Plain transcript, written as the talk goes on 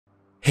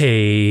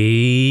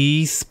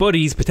Hey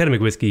spuddies,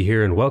 PotatoMcWhiskey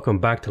here, and welcome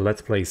back to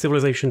Let's Play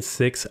Civilization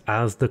 6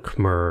 as the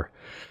Khmer.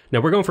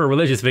 Now we're going for a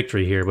religious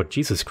victory here, but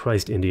Jesus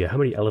Christ, India, how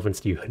many elephants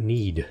do you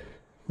need?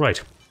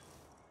 Right.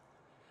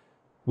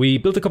 We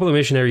built a couple of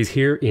missionaries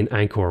here in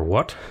Angkor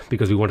Wat,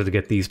 because we wanted to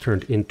get these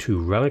turned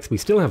into relics. We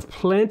still have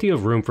plenty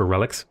of room for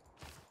relics.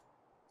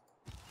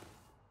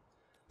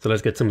 So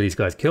let's get some of these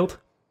guys killed.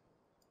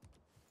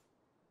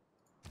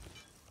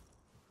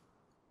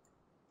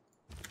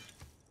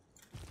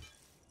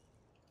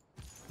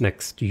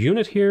 Next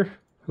unit here.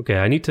 Okay,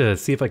 I need to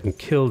see if I can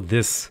kill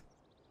this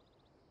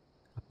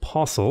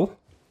apostle.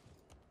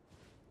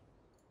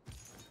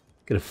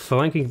 Get a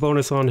flanking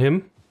bonus on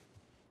him.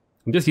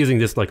 I'm just using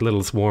this like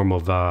little swarm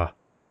of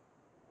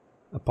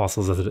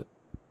apostles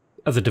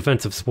as a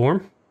defensive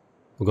swarm.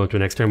 We'll go into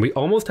next turn. We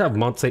almost have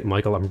Mont St.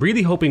 Michael. I'm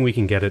really hoping we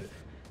can get it.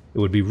 It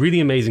would be really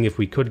amazing if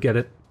we could get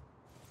it.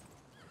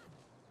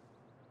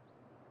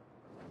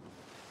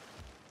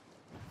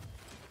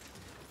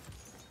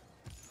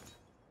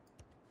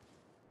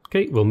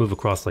 Okay, we'll move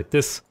across like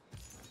this.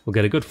 We'll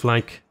get a good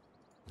flank.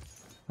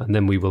 And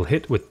then we will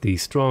hit with the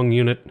strong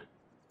unit.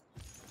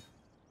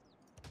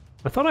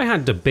 I thought I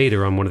had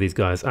debater on one of these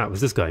guys. Ah, it was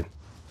this guy.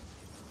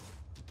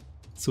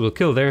 So we'll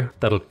kill there.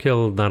 That'll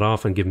kill that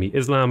off and give me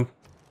Islam.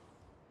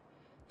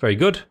 Very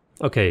good.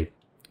 Okay,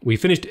 we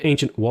finished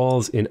ancient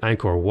walls in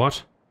Angkor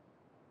Wat.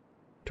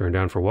 Turn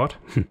down for what?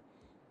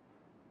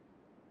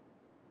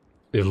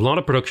 There's a lot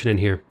of production in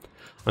here.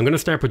 I'm going to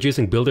start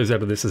producing builders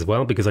out of this as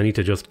well, because I need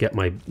to just get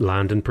my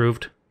land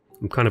improved.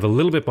 I'm kind of a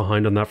little bit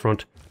behind on that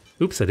front.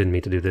 Oops, I didn't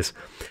mean to do this.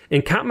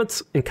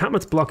 Encampments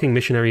blocking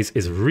missionaries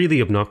is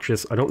really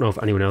obnoxious. I don't know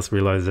if anyone else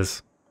realizes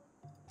this.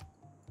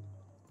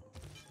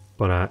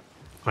 But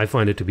I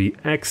find it to be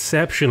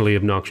exceptionally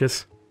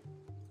obnoxious.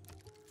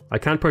 I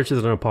can't purchase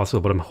it on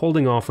Apostle, but I'm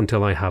holding off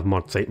until I have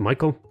Mont St.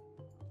 Michael.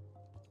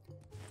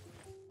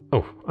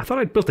 Oh, I thought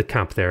I'd built a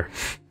camp there.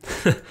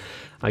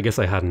 I guess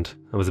I hadn't.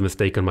 That was a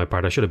mistake on my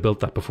part. I should have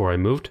built that before I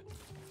moved.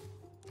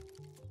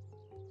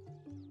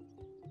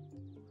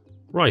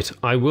 Right,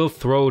 I will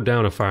throw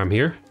down a farm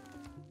here.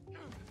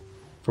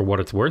 For what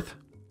it's worth.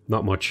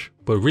 Not much,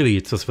 but really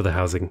it's just for the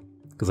housing.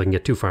 Because I can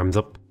get 2 farms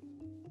up.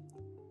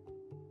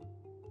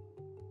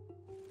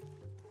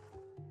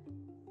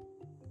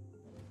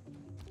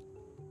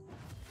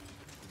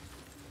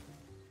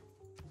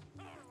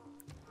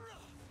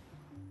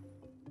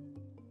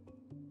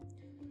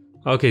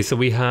 Okay, so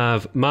we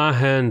have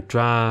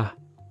Mahendra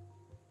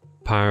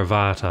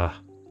Parvata.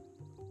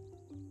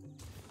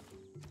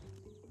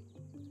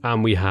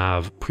 And we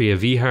have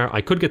Priyavihar.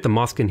 I could get the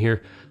mosque in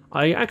here.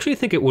 I actually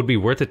think it would be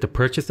worth it to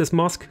purchase this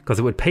mosque, because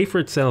it would pay for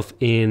itself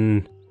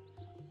in...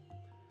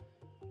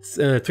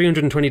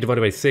 320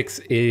 divided by 6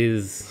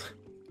 is...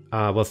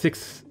 well,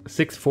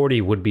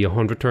 640 would be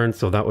 100 turns,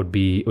 so that would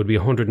be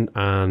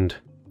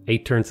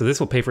 108 turns. So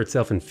this will pay for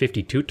itself in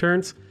 52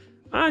 turns.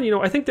 And, you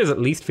know, I think there's at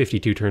least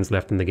 52 turns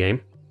left in the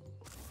game.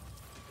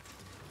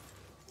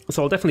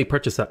 So I'll definitely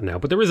purchase that now.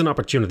 But there is an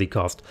opportunity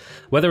cost.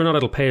 Whether or not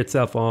it'll pay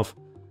itself off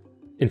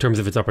in terms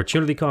of its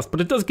opportunity cost. But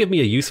it does give me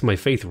a use of my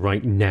faith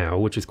right now,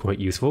 which is quite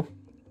useful.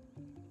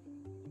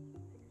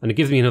 And it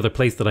gives me another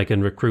place that I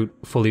can recruit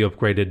fully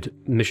upgraded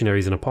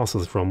missionaries and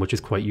apostles from, which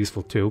is quite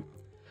useful too.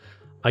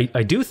 I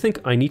do think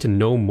I need to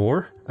know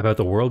more about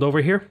the world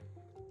over here.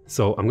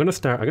 So I'm going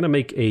to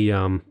make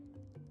a...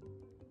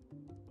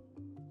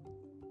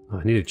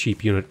 I need a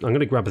cheap unit. I'm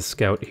going to grab a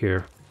scout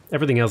here.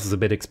 Everything else is a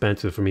bit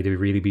expensive for me to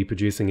really be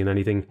producing in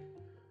anything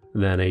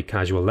than a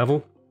casual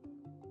level.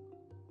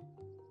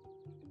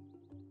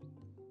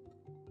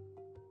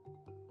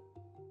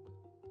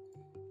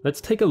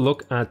 Let's take a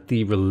look at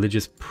the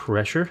religious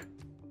pressure.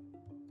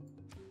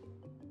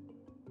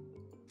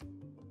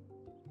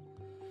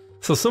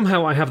 So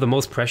somehow I have the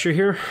most pressure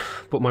here,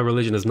 but my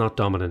religion is not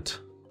dominant.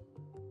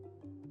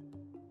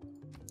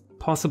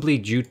 Possibly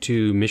due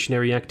to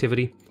missionary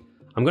activity.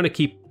 I'm going to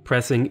keep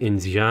pressing in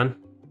Xi'an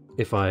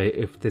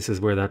if this is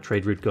where that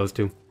trade route goes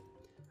to,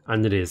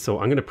 and it is. So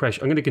I'm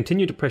going to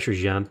continue to pressure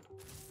Xi'an.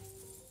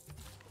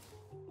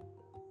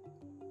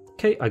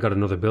 Okay, I got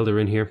another builder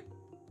in here.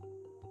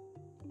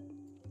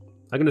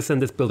 I'm going to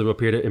send this builder up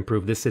here to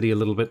improve this city a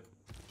little bit.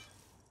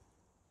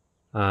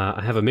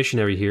 I have a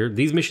missionary here.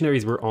 These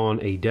missionaries were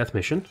on a death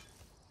mission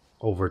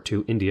over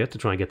to India to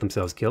try and get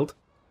themselves killed.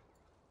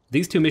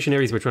 These 2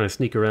 missionaries were trying to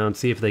sneak around,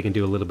 see if they can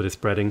do a little bit of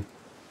spreading.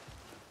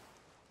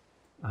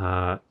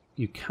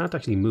 You can't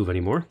actually move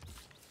anymore.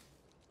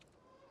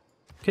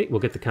 Okay,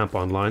 we'll get the camp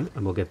online,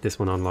 and we'll get this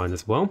one online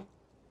as well.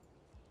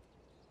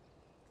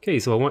 Okay,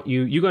 so I want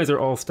you guys are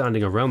all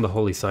standing around the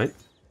holy site,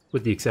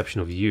 with the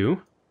exception of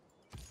you.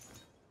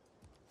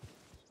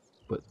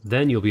 But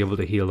then you'll be able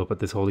to heal up at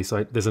this holy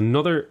site. There's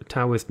another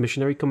Taoist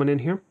missionary coming in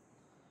here.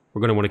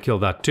 We're going to want to kill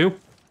that too.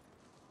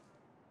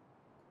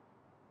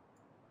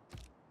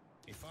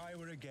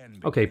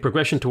 Okay,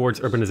 progression towards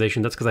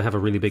urbanization. That's because I have a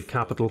really big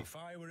capital.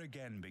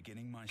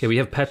 Okay, we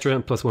have Petra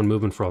and +1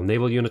 movement for all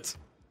naval units.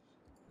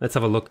 Let's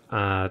have a look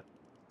at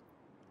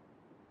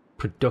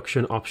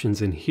production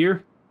options in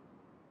here.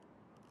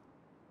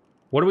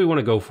 What do we want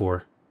to go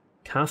for?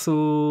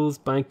 Castles,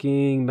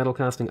 banking, metal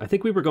casting. I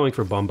think we were going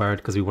for bombard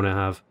because we want to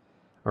have,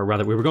 or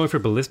rather, we were going for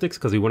ballistics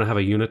because we want to have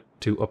a unit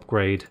to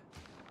upgrade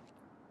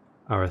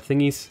our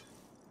thingies.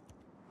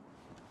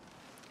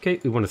 Okay,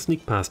 we want to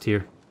sneak past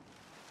here.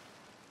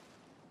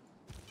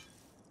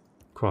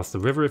 Cross the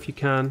river if you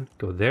can.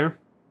 Go there.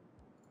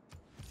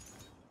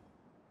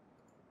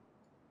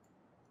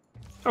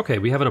 Okay,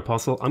 we have an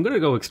apostle. I'm going to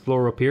go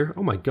explore up here.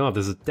 Oh my god,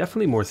 there's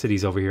definitely more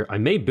cities over here. I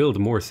may build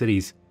more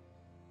cities.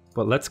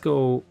 But let's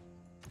go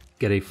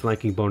get a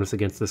flanking bonus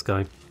against this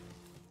guy.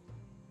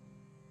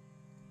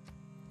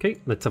 Okay,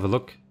 let's have a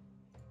look.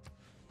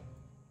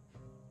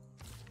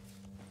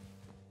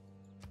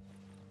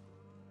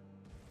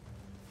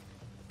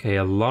 Okay,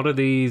 a lot of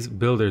these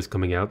builders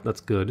coming out.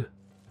 That's good.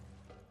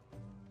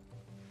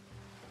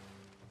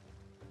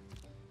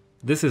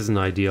 This isn't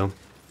ideal,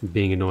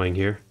 being annoying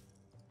here.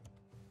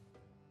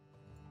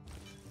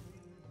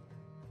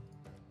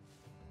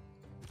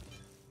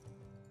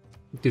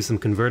 Do some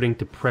converting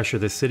to pressure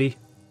this city.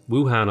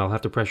 Wuhan, I'll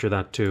have to pressure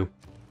that too.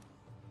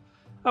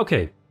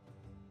 Okay.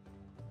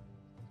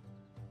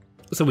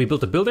 So we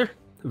built a builder.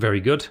 Very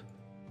good.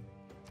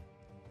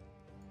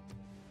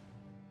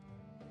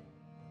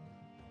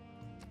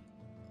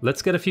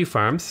 Let's get a few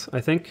farms,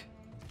 I think.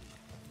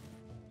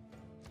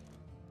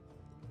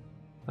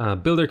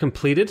 Builder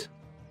completed.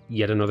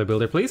 Yet another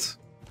builder, please.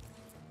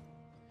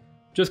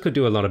 Just could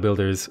do a lot of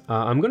builders.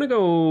 I'm gonna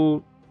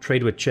go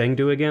trade with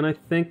Chengdu again, I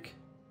think.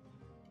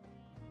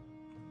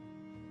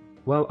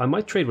 Well, I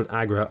might trade with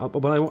Agra,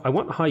 but I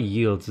want high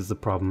yields is the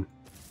problem.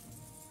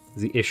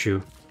 Is the issue.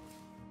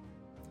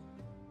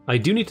 I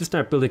do need to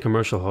start building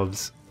commercial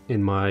hubs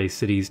in my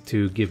cities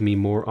to give me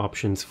more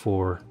options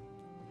for...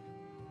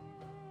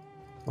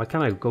 Why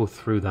can't I go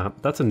through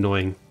that? That's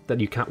annoying, that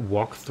you can't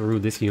walk through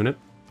this unit.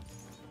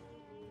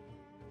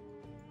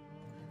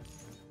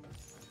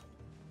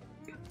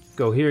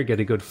 Go here, get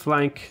a good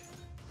flank.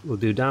 We'll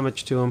do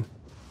damage to him.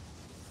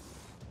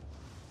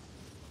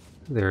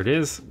 There it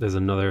is. There's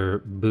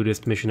another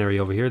Buddhist missionary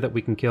over here that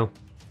we can kill.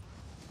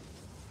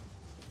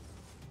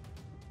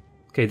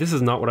 Okay, this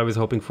is not what I was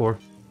hoping for.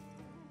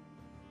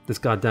 This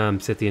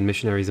goddamn Scythian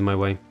missionary is in my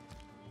way.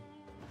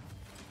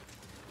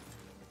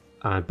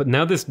 But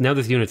now this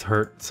unit's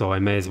hurt, so I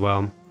may as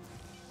well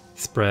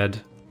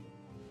spread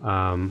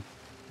for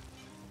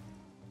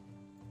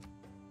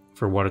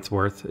what it's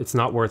worth. It's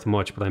not worth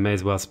much, but I may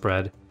as well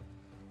spread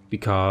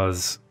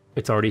because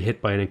it's already hit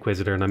by an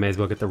Inquisitor and I may as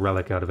well get the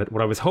relic out of it.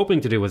 What I was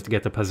hoping to do was to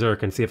get the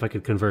Pazurk and see if I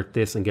could convert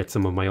this and get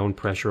some of my own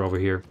pressure over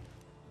here.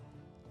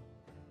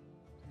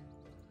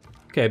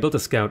 Okay, I built a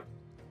scout.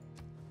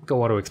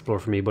 Go auto-explore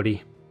for me,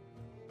 buddy.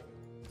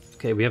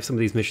 Okay, we have some of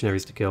these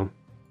missionaries to kill.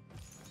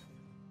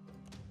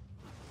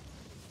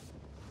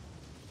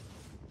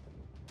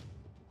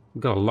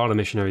 We've got a lot of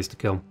missionaries to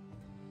kill.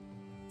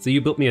 So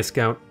you built me a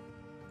scout.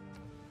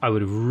 I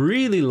would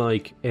really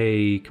like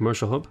a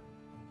commercial hub.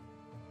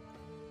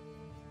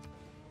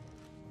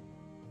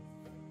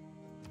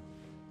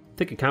 I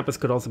think a campus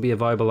could also be a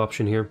viable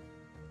option here.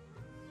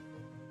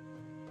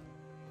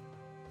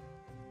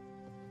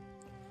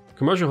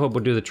 Commercial hub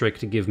would do the trick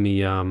to give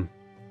me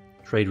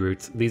trade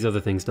routes. These other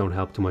things don't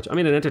help too much. I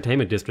mean, an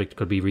entertainment district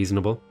could be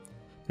reasonable.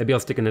 Maybe I'll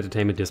stick an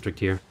entertainment district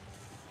here.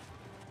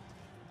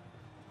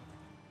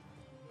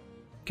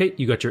 Okay,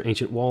 you got your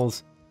ancient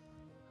walls.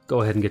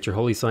 Go ahead and get your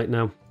holy site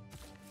now.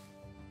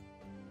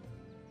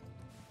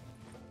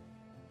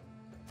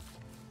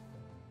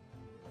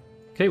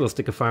 Okay, we'll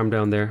stick a farm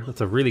down there.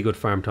 That's a really good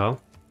farm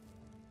tile.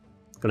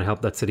 It's going to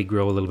help that city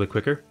grow a little bit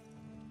quicker.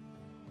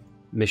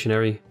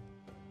 Missionary.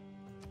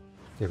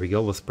 There we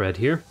go, we'll spread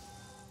here.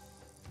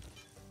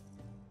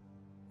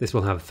 This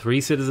will have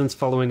 3 citizens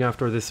following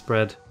after this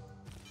spread.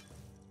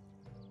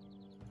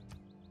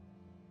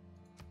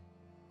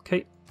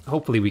 Okay,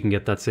 hopefully we can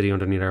get that city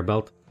underneath our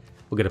belt.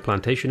 We'll get a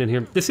plantation in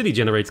here. This city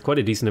generates quite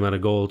a decent amount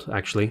of gold,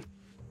 actually.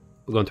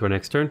 We'll go into our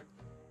next turn.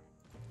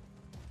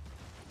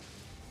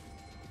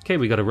 Okay,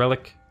 we got a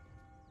relic.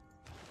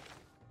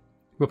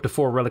 We're up to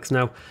 4 relics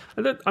now.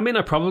 I mean,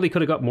 I probably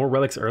could have got more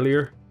relics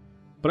earlier,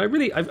 but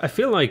I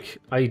feel like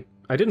I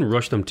didn't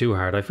rush them too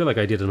hard. I feel like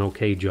I did an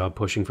okay job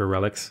pushing for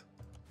relics.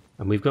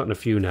 And we've gotten a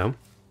few now.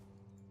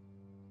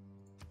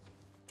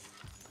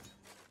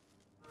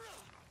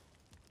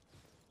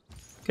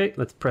 Okay,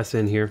 let's press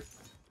in here.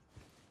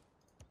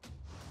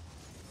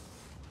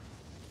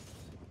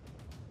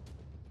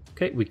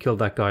 Okay, we killed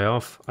that guy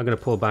off. I'm going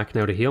to pull back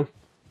now to heal.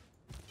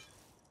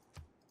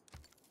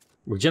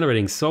 We're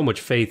generating so much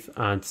faith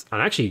and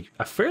actually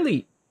a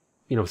fairly,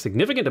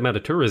 significant amount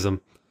of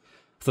tourism.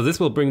 So this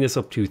will bring this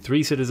up to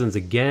 3 citizens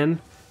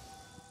again.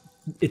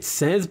 It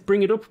says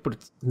bring it up, but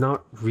it's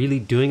not really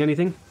doing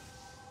anything.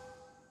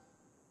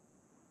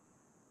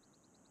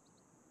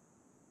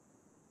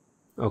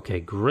 Okay,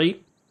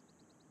 great.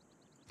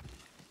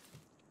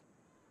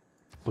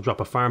 We'll drop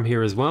a farm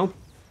here as well.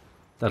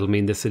 That'll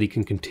mean this city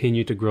can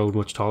continue to grow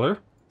much taller.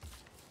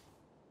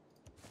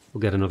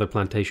 We'll get another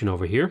plantation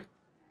over here.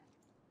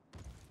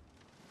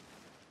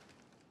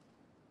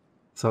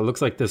 So it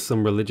looks like there's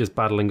some religious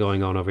battling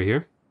going on over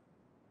here.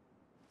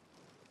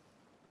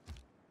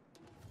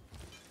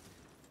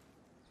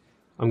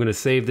 I'm going to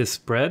save this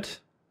spread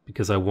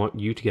because I want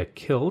you to get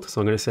killed. So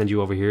I'm going to send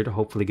you over here to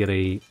hopefully get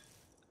a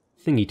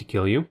thingy to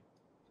kill you.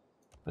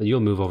 And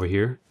you'll move over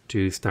here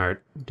to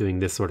start doing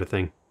this sort of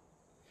thing.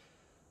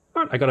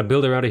 Alright, I got a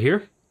builder out of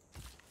here.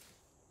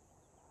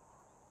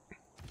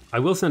 I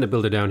will send a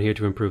builder down here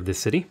to improve this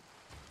city.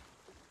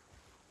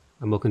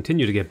 And we'll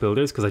continue to get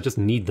builders because I just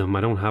need them.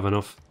 I don't have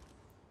enough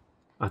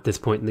at this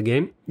point in the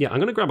game. Yeah, I'm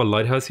going to grab a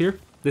lighthouse here.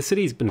 This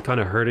city's been kind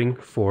of hurting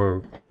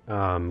for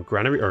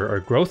granary or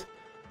growth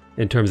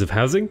in terms of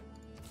housing.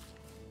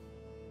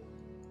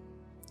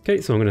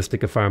 Okay, so I'm going to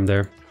stick a farm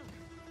there.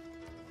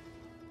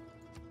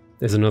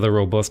 There's another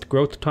robust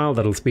growth tile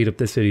that'll speed up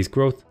this city's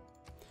growth.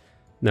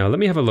 Now, let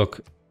me have a look.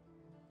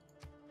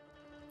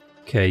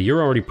 Okay,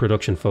 you're already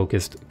production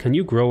focused. Can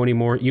you grow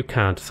anymore? You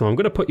can't, so I'm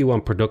going to put you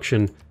on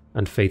production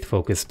and faith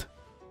focused.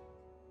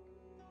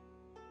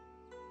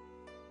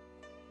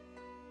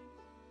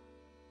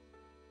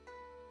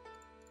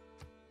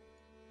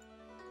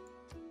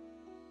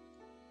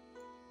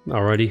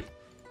 Alrighty.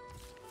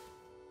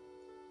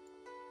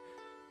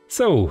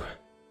 So,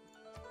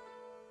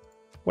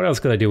 what else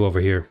could I do over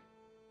here?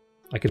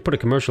 I could put a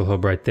commercial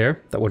hub right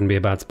there. That wouldn't be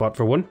a bad spot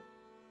for one.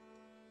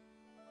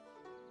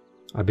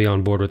 I'd be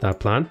on board with that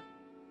plan.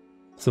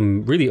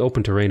 Some really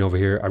open terrain over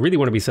here. I really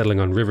want to be settling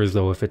on rivers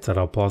though, if it's at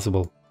all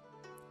possible.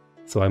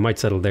 So I might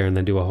settle there and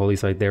then do a holy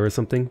site there or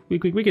something. We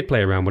could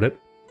play around with it.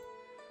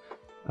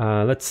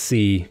 Let's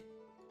see.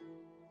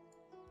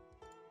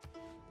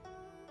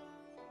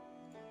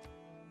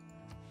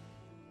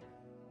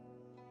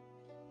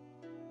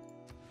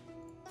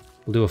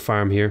 We'll do a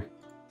farm here.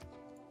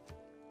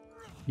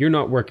 You're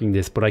not working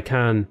this, but I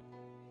can,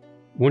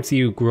 once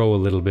you grow a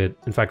little bit,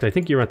 in fact I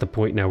think you're at the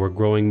point now where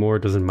growing more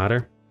doesn't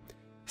matter.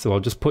 So I'll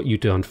just put you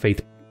on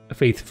faith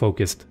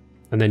focused,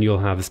 and then you'll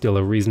have still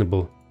a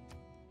reasonable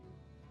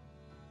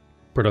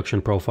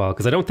production profile.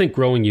 Because I don't think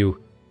growing you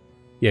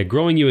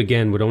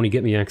again would only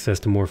get me access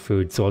to more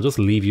food, so I'll just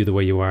leave you the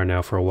way you are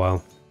now for a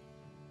while.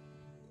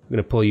 I'm going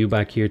to pull you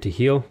back here to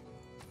heal.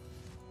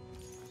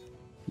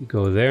 You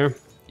go there,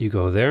 you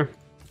go there.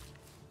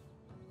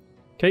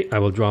 Okay, I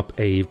will drop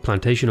a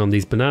plantation on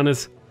these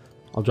bananas.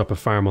 I'll drop a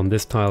farm on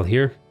this tile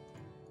here.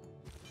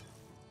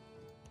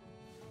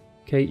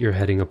 Okay, you're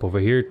heading up over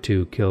here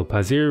to kill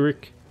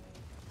Pazirik.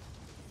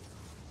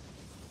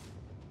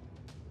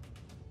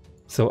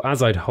 So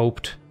as I'd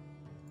hoped...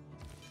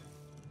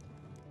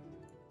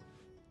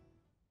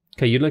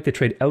 Okay, you'd like to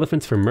trade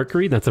elephants for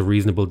mercury? That's a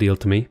reasonable deal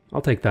to me. I'll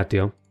take that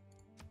deal.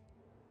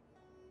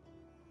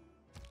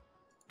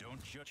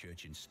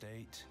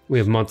 We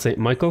have Mont St.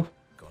 Michael.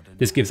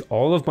 This gives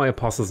all of my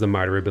apostles the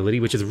martyr ability,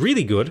 which is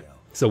really good.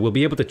 So we'll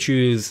be able to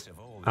choose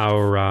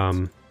our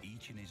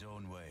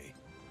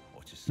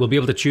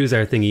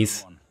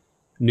thingies,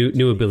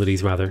 new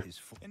abilities rather.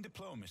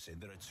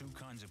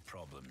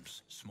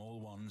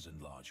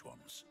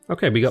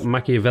 Okay, we got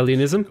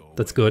Machiavellianism.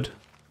 That's good.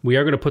 We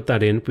are going to put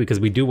that in because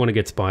we do want to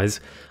get spies.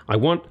 I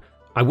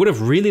would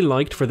have really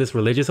liked for this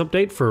religious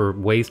update for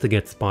ways to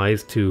get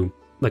spies to,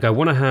 like, I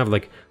want to have,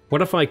 like,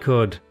 what if I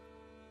could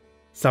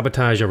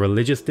sabotage a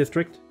religious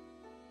district,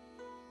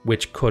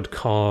 which could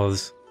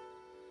cause,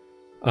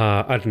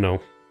 I don't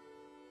know,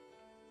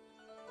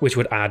 which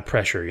would add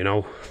pressure, you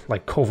know,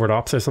 like covert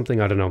ops or something,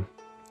 I don't know.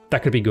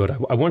 That could be good.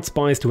 I want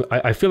spies to,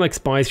 I feel like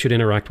spies should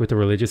interact with the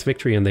religious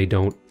victory and they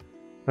don't.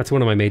 That's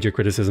one of my major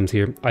criticisms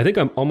here. I think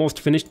I'm almost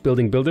finished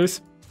building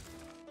builders.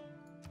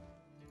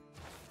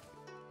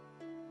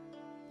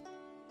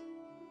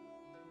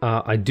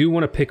 I do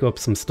want to pick up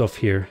some stuff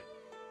here.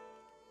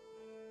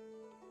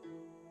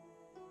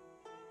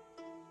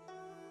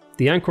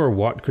 The Angkor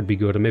Wat could be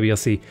good, and maybe I'll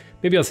see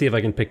if I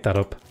can pick that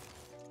up.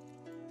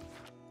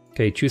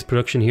 Okay, choose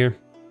production here.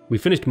 We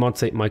finished Mont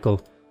St.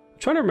 Michael. I'm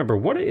trying to remember,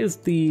 what is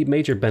the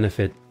major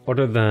benefit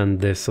other than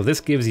this? So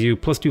this gives you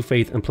 +2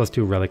 faith and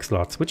 +2 relic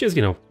slots, which is,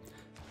 you know,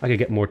 I could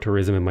get more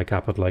tourism in my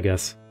capital, I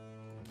guess,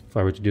 if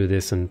I were to do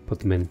this and put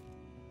them in.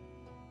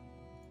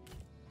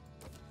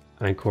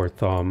 Angkor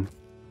Thom.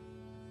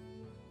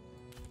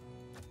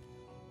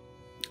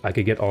 I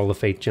could get all the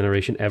faith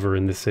generation ever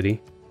in this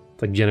city.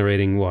 It's like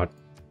generating what?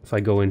 If I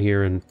go in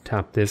here and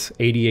tap this,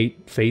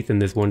 88 faith in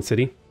this one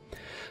city.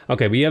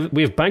 Okay, we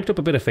have banked up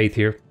a bit of faith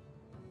here.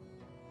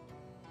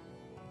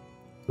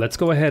 Let's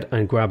go ahead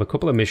and grab a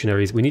couple of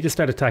missionaries. We need to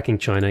start attacking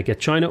China, get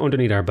China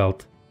underneath our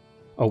belt.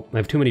 Oh, I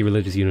have too many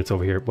religious units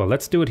over here. Well,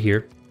 let's do it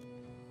here.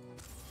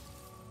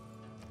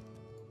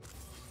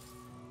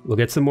 We'll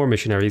get some more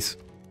missionaries.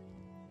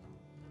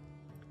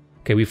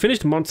 Okay, we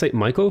finished Mont St.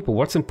 Michael, but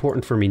what's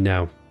important for me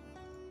now?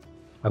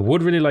 I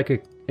would really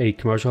like a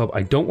commercial hub.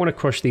 I don't want to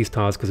crush these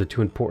tiles because they're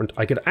too important.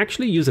 I could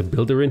actually use a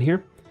builder in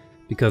here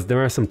because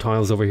there are some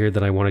tiles over here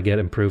that I want to get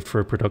improved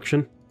for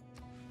production.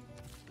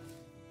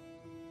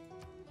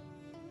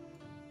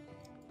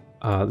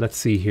 Let's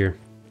see here.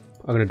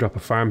 I'm going to drop a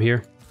farm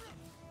here.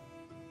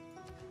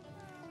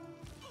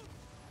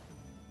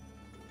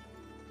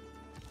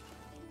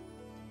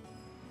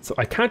 So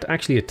I can't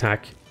actually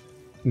attack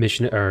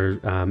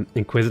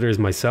Inquisitors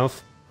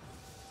myself.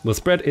 We'll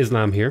spread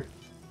Islam here.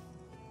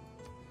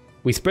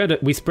 We spread,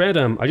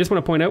 I just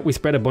want to point out, we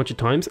spread a bunch of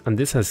times, and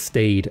this has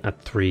stayed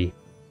at 3.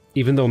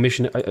 Even though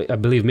I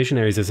believe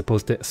missionaries are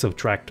supposed to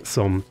subtract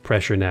some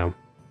pressure now.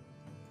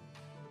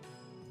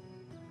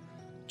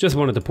 Just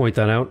wanted to point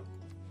that out.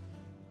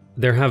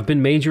 There have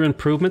been major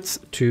improvements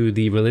to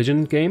the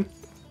religion game,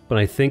 but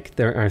I think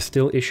there are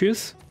still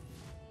issues.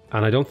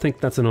 And I don't think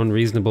that's an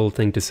unreasonable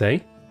thing to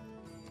say.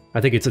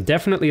 I think it's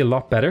definitely a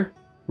lot better,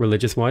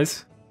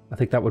 religious-wise. I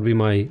think that would be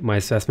my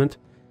assessment.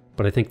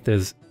 But I think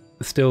there's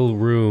still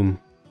room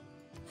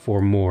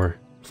for more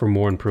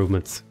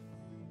improvements.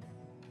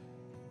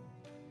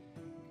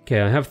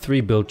 Okay, I have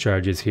 3 build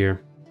charges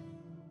here.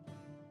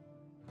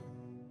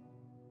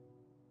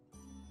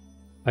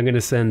 I'm going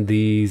to send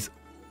these...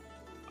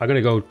 I'm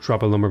going to go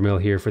drop a lumber mill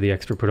here for the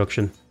extra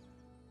production.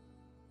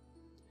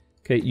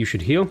 Okay, you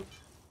should heal.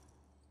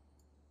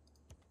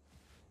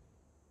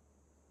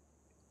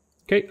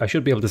 Okay, I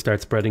should be able to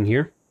start spreading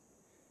here.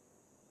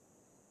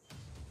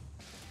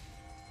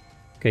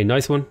 Okay,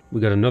 nice one.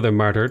 We got another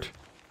martyred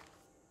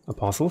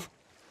apostle.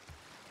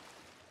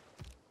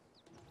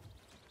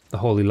 The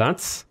Holy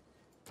Lance.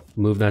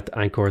 Move that to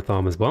Angkor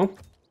Thom as well.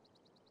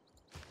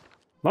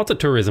 Lots of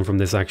tourism from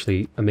this,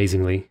 actually,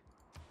 amazingly.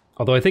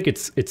 Although I think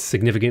it's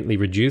significantly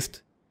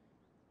reduced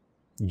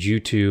due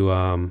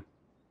to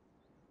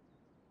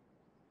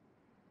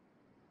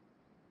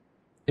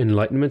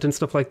enlightenment and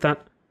stuff like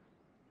that.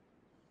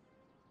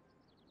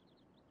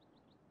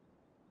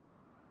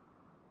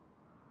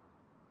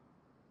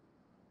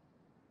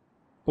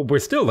 But we're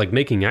still like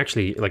making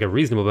actually like a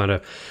reasonable amount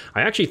of...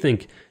 I actually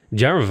think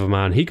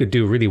Jayavarman, he could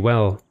do really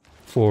well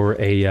for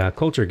a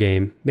culture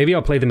game. Maybe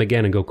I'll play them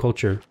again and go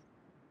culture.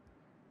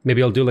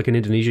 Maybe I'll do like an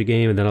Indonesia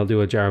game and then I'll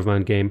do a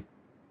Jayavarman game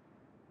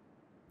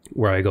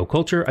where I go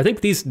culture. I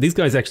think these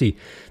guys actually...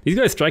 These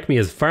guys strike me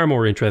as far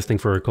more interesting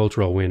for a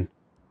cultural win.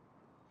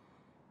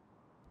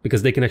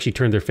 Because they can actually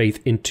turn their faith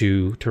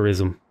into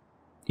tourism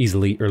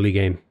easily early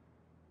game.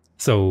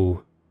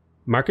 So,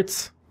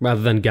 markets,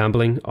 rather than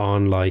gambling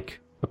on like...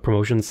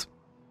 promotions.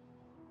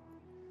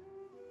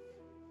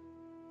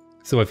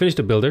 So I finished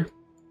a builder.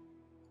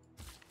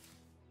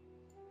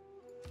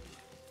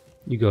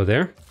 You go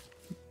there.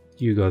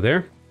 You go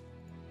there.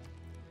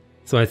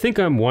 So I think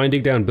I'm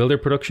winding down builder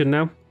production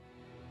now.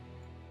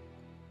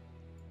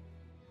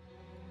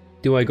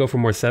 Do I go for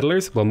more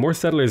settlers? Well, more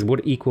settlers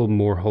would equal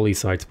more holy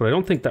sites, but I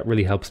don't think that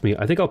really helps me.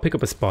 I think I'll pick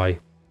up a spy.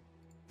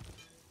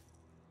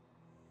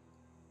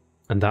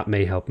 And that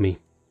may help me.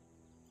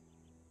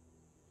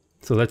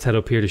 So let's head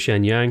up here to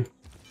Shenyang.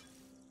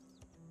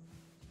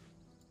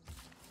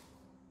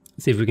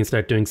 See if we can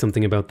start doing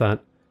something about that.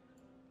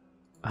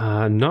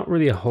 Not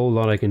really a whole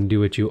lot I can do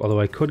with you,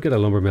 although I could get a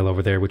lumber mill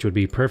over there, which would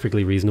be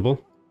perfectly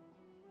reasonable.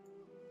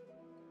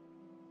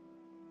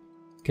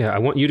 Okay, I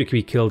want you to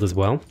be killed as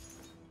well.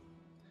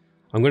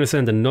 I'm going to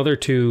send another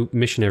 2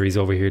 missionaries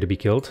over here to be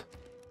killed.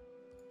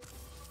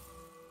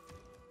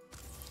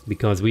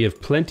 Because we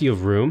have plenty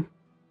of room.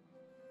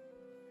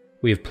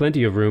 We have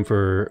plenty of room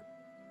for...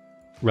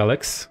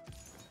 relics.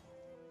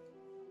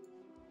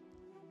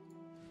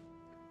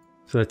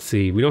 So let's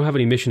see, we don't have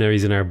any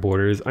missionaries in our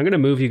borders. I'm going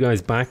to move you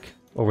guys back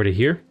over to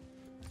here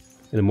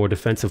in a more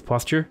defensive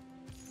posture.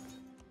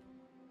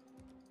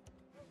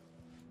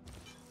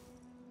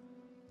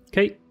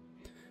 Okay,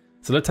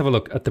 so let's have a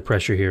look at the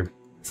pressure here.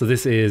 So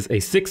this is a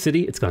 6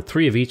 city, it's got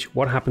 3 of each.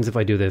 What happens if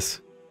I do this?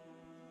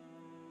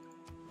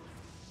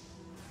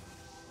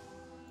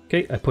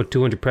 Okay, I put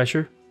 200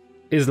 pressure.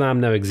 Islam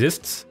now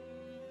exists.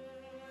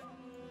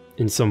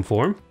 In some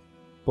form,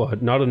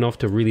 but not enough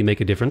to really make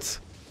a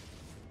difference.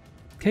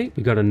 Okay,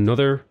 we got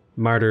another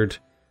martyred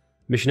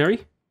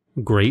missionary.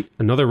 Great.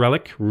 Another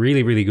relic.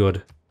 Really, really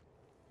good.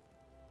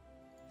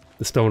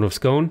 The Stone of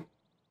Scone.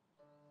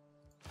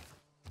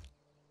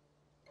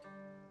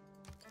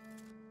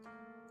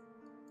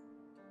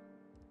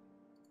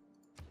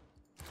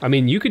 I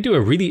mean, you could do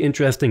a really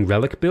interesting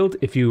relic build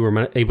if you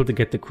were able to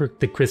get the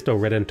Cristo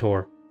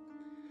Redentor.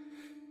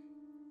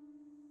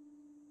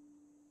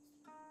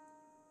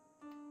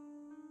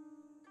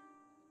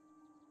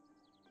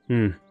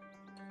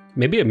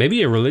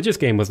 Maybe a religious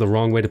game was the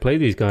wrong way to play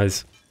these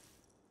guys.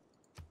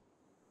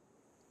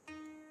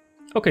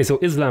 Okay, so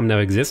Islam now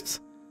exists.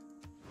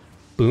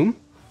 Boom.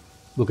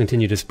 We'll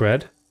continue to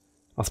spread.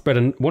 I'll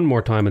spread one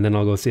more time and then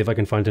I'll go see if I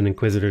can find an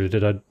Inquisitor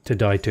to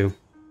die to.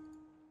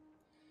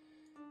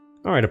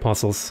 Alright,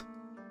 Apostles.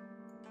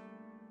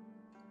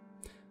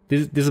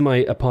 This is my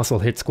Apostle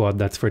hit squad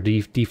that's for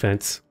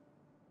defense.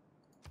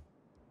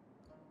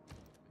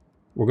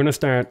 We're going to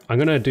start... I'm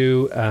going to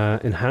do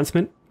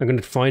enhancement. I'm going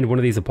to find one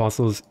of these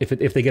Apostles.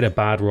 If they get a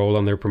bad roll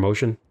on their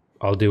promotion,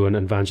 I'll do an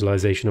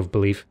evangelization of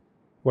belief.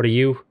 What are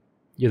you?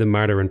 You're the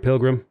Martyr and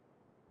Pilgrim.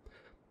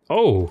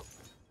 Oh!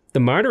 The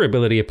Martyr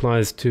ability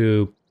applies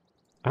to...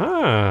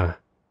 Ah!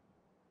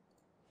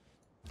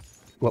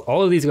 Well,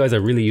 all of these guys are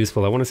really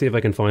useful. I want to see if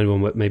I can find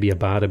one with maybe a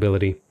bad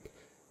ability.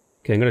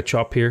 Okay, I'm going to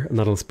chop here, and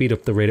that'll speed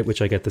up the rate at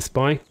which I get the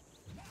spy.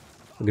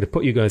 I'm going to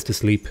put you guys to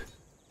sleep,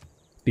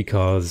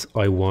 because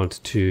I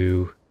want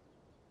to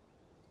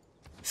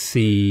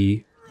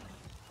see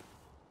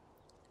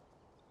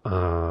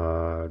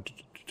I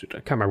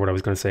can't remember what I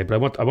was going to say, but I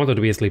want them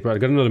to be asleep. Right, I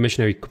got another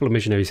missionary, couple of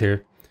missionaries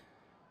here.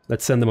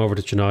 Let's send them over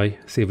to Chennai,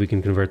 see if we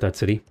can convert that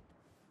city.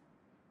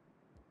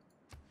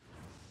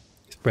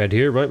 Spread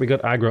here, right? We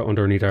got aggro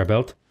underneath our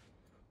belt.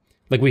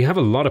 Like, we have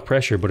a lot of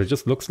pressure, but it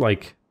just looks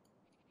like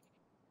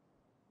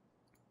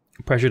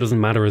pressure doesn't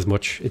matter as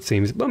much, it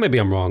seems. Well, maybe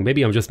I'm wrong.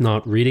 Maybe I'm just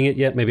not reading it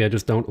yet. Maybe I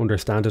just don't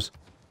understand it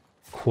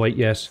quite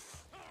yet.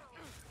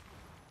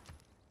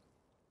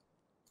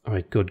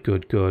 Alright, good,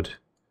 good, good.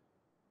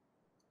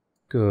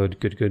 Good,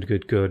 good, good,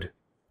 good, good.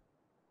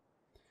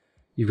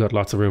 You've got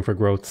lots of room for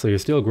growth, so you're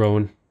still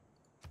growing.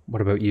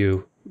 What about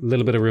you? A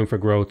little bit of room for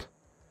growth.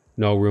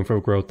 No room for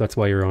growth, that's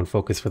why you're on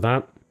focus for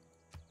that.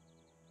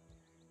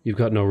 You've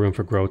got no room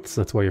for growth,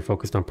 so that's why you're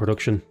focused on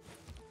production.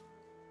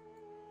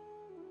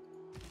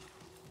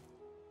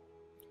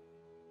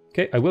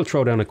 Okay, I will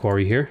throw down a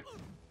quarry here.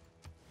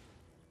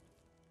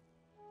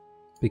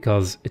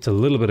 Because it's a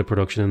little bit of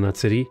production in that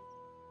city.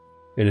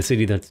 In a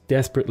city that's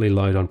desperately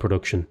light on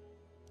production.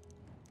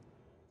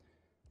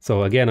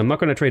 So again, I'm not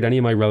going to trade any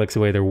of my relics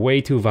away. They're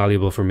way too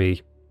valuable for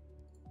me.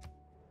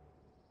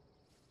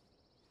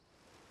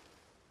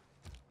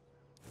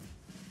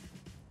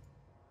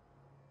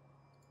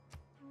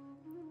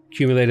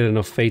 Accumulated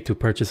enough faith to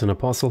purchase an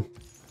apostle.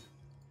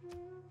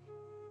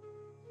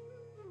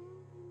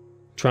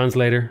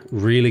 Translator,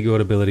 really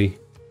good ability.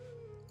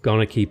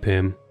 Gonna keep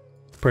him.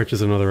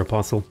 Purchase another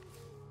apostle.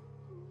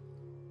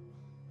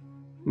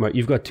 Right,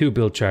 you've got 2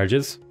 build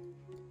charges.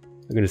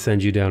 I'm going to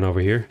send you down over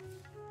here.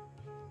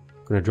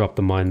 I'm going to drop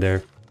the mine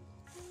there.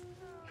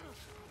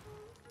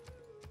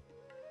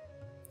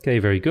 Okay,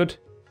 very good.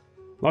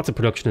 Lots of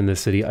production in this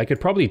city. I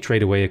could probably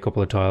trade away a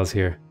couple of tiles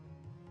here.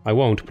 I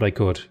won't, but I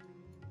could.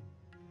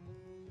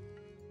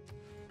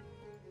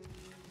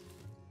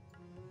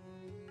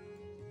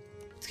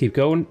 Let's keep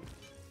going.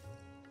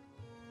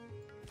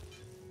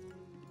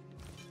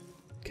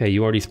 Okay,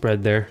 you already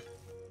spread there.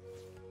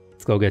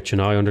 Let's go get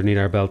Chennai underneath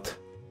our belt.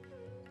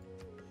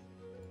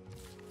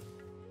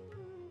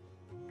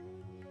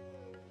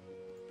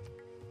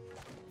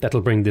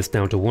 That'll bring this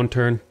down to 1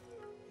 turn.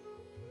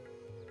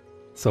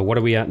 So what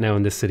are we at now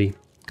in this city?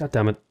 God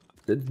damn it.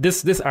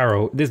 This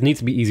arrow, this needs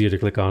to be easier to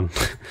click on.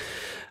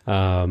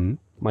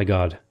 My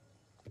god.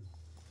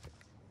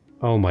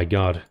 Oh my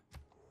god.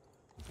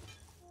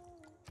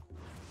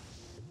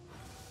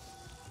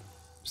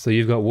 So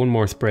you've got 1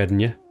 more spread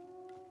in you.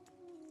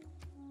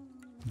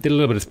 Did a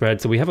little bit of spread,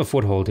 so we have a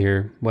foothold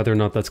here. Whether or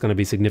not that's going to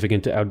be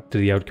significant to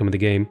the outcome of the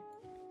game,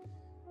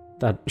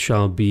 that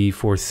shall be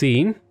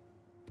foreseen.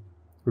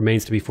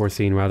 Remains to be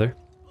foreseen, rather.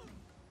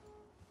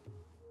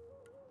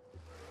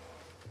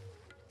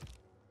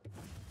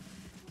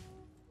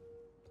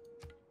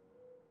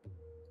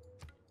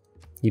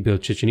 You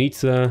built Chichen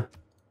Itza.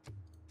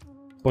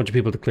 A bunch of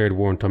people declared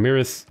war on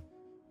Tomiris.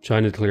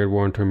 China declared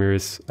war on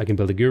Tomiris. I can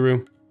build a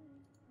guru.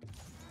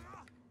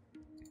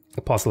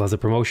 Apostle has a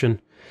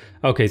promotion.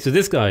 Okay, so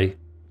this guy...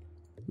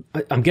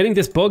 I'm getting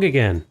this bug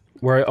again,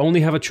 where I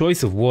only have a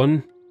choice of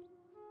 1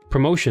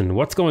 promotion.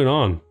 What's going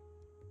on?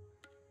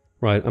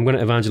 Right, I'm going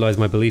to evangelize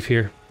my belief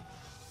here.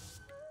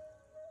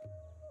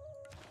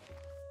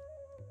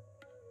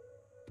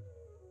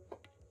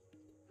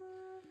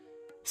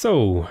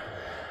 So,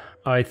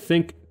 I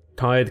think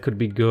Tithe could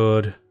be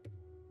good.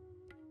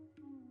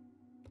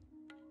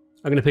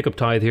 I'm going to pick up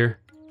Tithe here.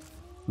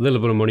 A little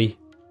bit of money.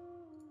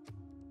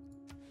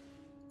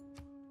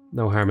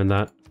 No harm in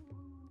that.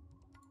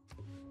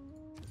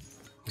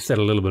 I said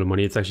a little bit of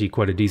money, it's actually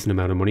quite a decent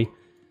amount of money.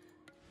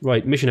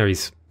 Right,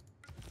 missionaries.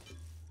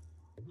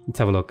 Let's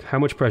have a look. How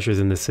much pressure is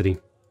in this city?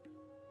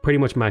 Pretty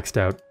much maxed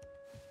out.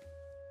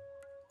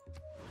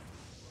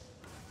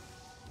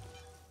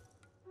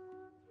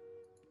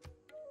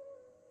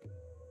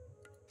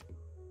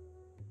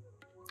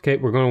 Okay,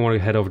 we're going to want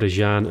to head over to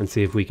Xi'an and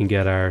see if we can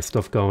get our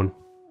stuff going.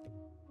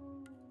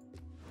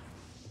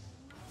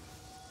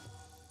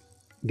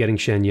 Getting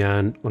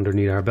Shenyang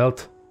underneath our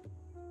belt.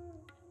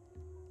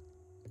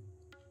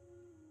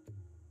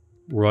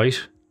 Right.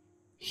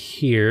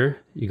 Here,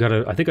 you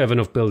gotta... I think I have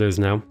enough builders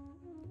now.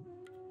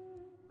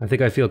 I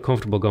think I feel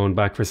comfortable going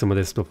back for some of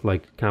this stuff,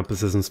 like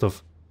campuses and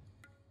stuff.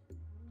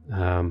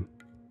 I'll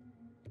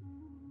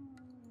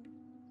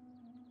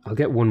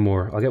get one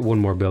more. I'll get one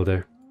more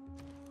builder.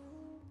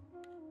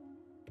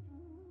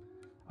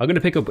 I'm going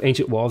to pick up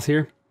Ancient Walls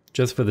here,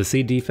 just for the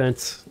sea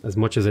defense, as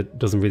much as it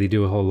doesn't really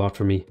do a whole lot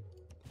for me.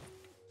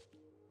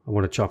 I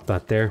want to chop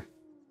that there.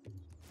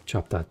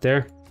 Chop that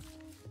there.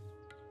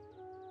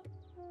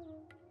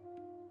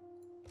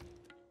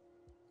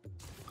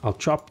 I'll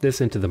chop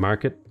this into the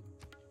market.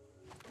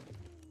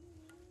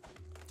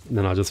 And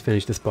then I'll just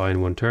finish this buy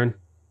in one turn.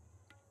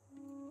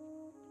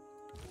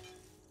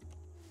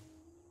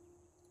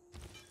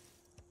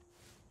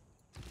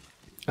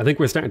 I think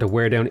we're starting to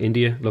wear down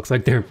India. Looks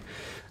like their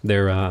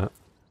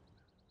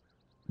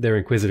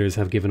inquisitors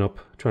have given up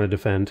trying to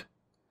defend.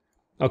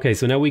 Okay,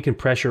 so now we can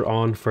pressure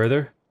on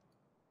further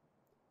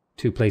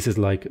to places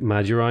like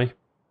Madurai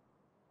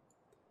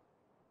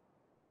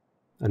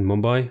and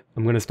Mumbai.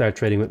 I'm going to start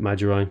trading with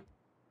Madurai.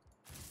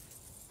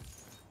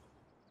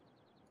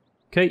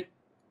 Okay.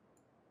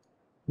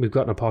 We've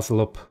got an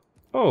apostle up.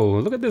 Oh,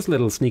 look at this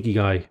little sneaky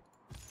guy.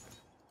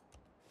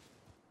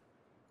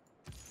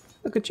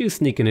 Look at you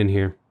sneaking in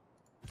here.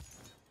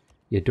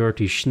 You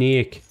dirty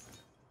snake.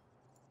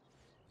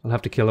 I'll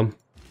have to kill him.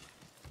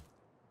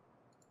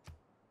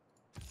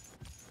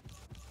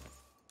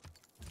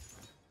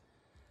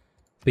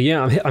 But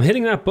yeah, I'm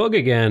hitting that bug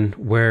again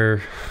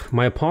where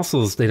my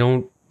apostles, they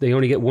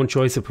only get one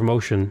choice of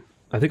promotion.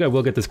 I think I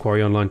will get this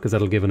quarry online because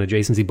that'll give an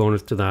adjacency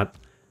bonus to that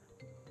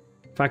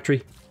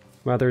factory,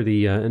 rather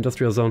the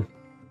industrial zone.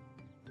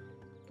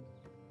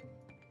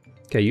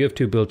 Okay, you have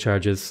 2 build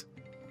charges.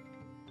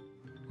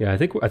 Yeah, I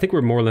think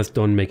we're more or less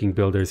done making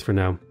builders for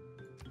now.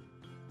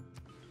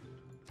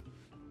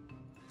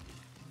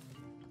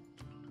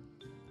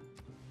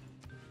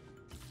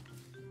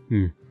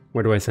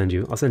 Where do I send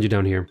you? I'll send you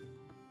down here.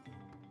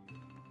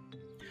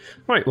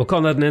 Alright, we'll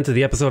call that an end to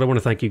the episode. I want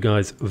to thank you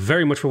guys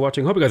very much for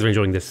watching. Hope you guys are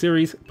enjoying this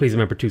series. Please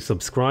remember to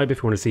subscribe if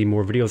you want to see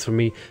more videos from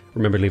me.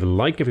 Remember to leave a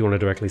like if you want to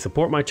directly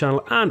support my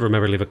channel. And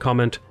remember to leave a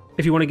comment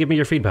if you want to give me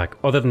your feedback.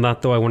 Other than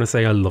that though, I want to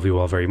say I love you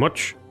all very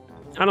much.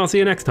 And I'll see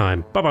you next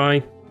time. Bye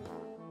bye.